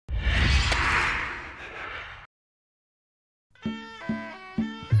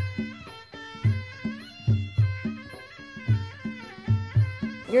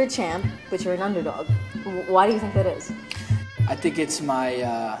You're a champ, but you're an underdog. Why do you think that is? I think it's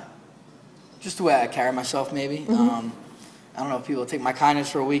my, just the way I carry myself, maybe. Mm-hmm. I don't know if people take my kindness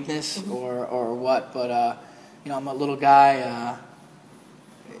for a weakness, mm-hmm. or what, but, you know, I'm a little guy.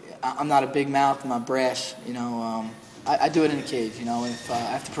 I'm not a big mouth, I'm not brash, you know. I do it in a cage, you know. If I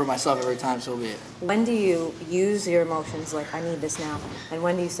have to prove myself every time, so be it. When do you use your emotions like, I need this now? And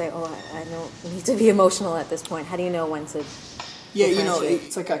when do you say, oh, I don't need to be emotional at this point? How do you know when to you know,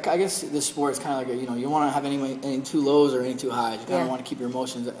 it's like, I guess this sport is kind of like, you know, you don't want to have any too lows or any too highs. You kind of want to keep your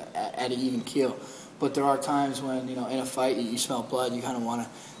emotions at an even keel. But there are times when, you know, in a fight, you smell blood, you kind of want to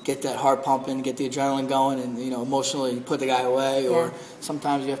get that heart pumping, get the adrenaline going, and, you know, emotionally put the guy away. Or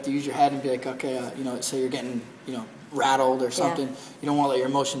sometimes you have to use your head and be like, okay, you know, say you're getting, you know, rattled or something. You don't want to let your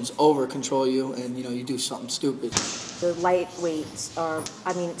emotions over control you, and, you know, you do something stupid. The lightweights are,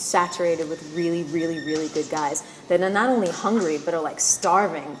 I mean, saturated with really, really, really good guys that are not only hungry, but are like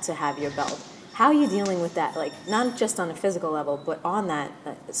starving to have your belt. How are you dealing with that? Like, not just on a physical level, but on that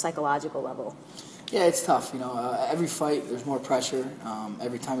psychological level? Yeah, it's tough. You know, every fight, there's more pressure.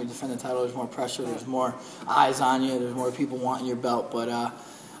 Every time you defend the title, there's more pressure. There's more eyes on you. There's more people wanting your belt. But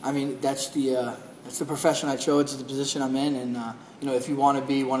I mean, that's the profession I chose. It's the position I'm in. And you know, if you want to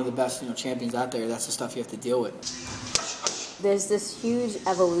be one of the best, you know, champions out there, that's the stuff you have to deal with. There's this huge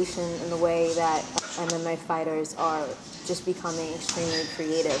evolution in the way that MMA fighters are just becoming extremely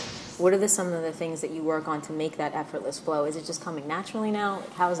creative. What are some of the things that you work on to make that effortless flow? Is it just coming naturally now?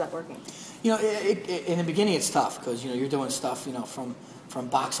 How is that working? You know, in the beginning it's tough because, you know, you're doing stuff, you know, from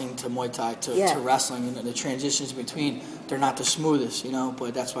boxing to Muay Thai to wrestling, and the transitions between, they're not the smoothest, you know,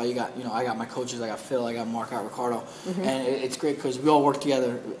 but that's why you got, you know, I got my coaches, I got Phil, I got Mark, I got Ricardo, and it's great because we all work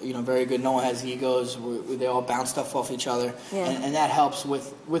together, you know, very good. No one has egos. They all bounce stuff off each other, and that helps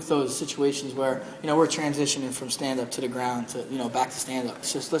with those situations where, you know, we're transitioning from stand-up to the ground to, you know, back to stand-up.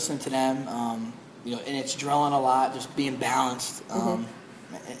 It's just listening to them, you know, and it's drilling a lot, just being balanced,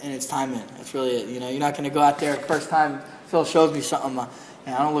 and it's timing. That's really it. You know, you're not going to go out there first time Phil shows me something,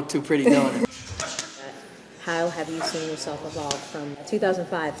 and I don't look too pretty doing it. How have you seen yourself evolve from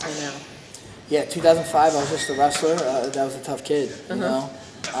 2005 till now? Yeah, 2005, I was just a wrestler. That was a tough kid, you know.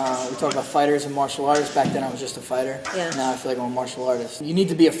 We talk about fighters and martial artists. Back then I was just a fighter. Now I feel like I'm a martial artist. You need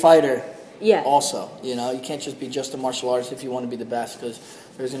to be a fighter also, you know. You can't just be just a martial artist if you want to be the best, because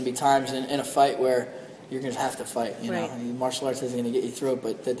there's going to be times in a fight where you're going to have to fight, you know. I mean, martial arts isn't going to get you through it,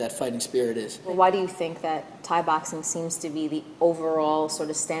 but that fighting spirit is. Well, why do you think that Thai boxing seems to be the overall sort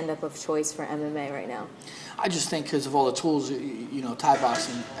of stand-up of choice for MMA right now? I just think because of all the tools, you know, Thai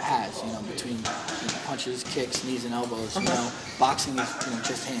boxing has, you know, between, you know, punches, kicks, knees, and elbows. You know, boxing is, you know,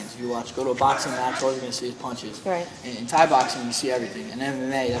 just hands. You go to a boxing match, all you're going to see is punches. Right. In Thai boxing, you see everything. And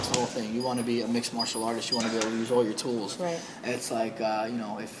MMA, that's the whole thing. You want to be a mixed martial artist. You want to be able to use all your tools. Right. And it's like, you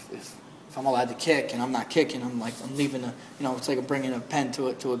know, if I'm allowed to kick and I'm not kicking, I'm leaving you know, it's like bringing a pen to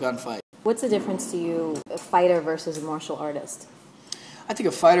a gunfight. What's the difference to you, a fighter versus a martial artist? I think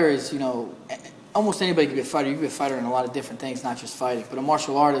a fighter is, you know, almost anybody can be a fighter. You can be a fighter in a lot of different things, not just fighting. But a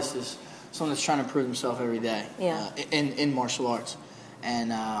martial artist is someone that's trying to improve himself every day in martial arts.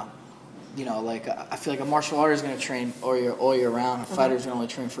 And, you know, like, I feel like a martial artist is going to train all year round. A fighter is going to only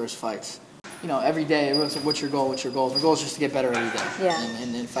train for his fights. You know, every day, everyone's like, what's your goal, what's your goal? My goal is just to get better every day.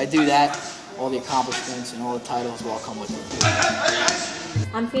 And if I do that, all the accomplishments and all the titles will all come with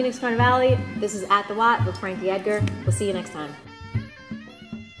it. I'm Phoenix Carnivale. This is At The Watt with Frankie Edgar. We'll see you next time.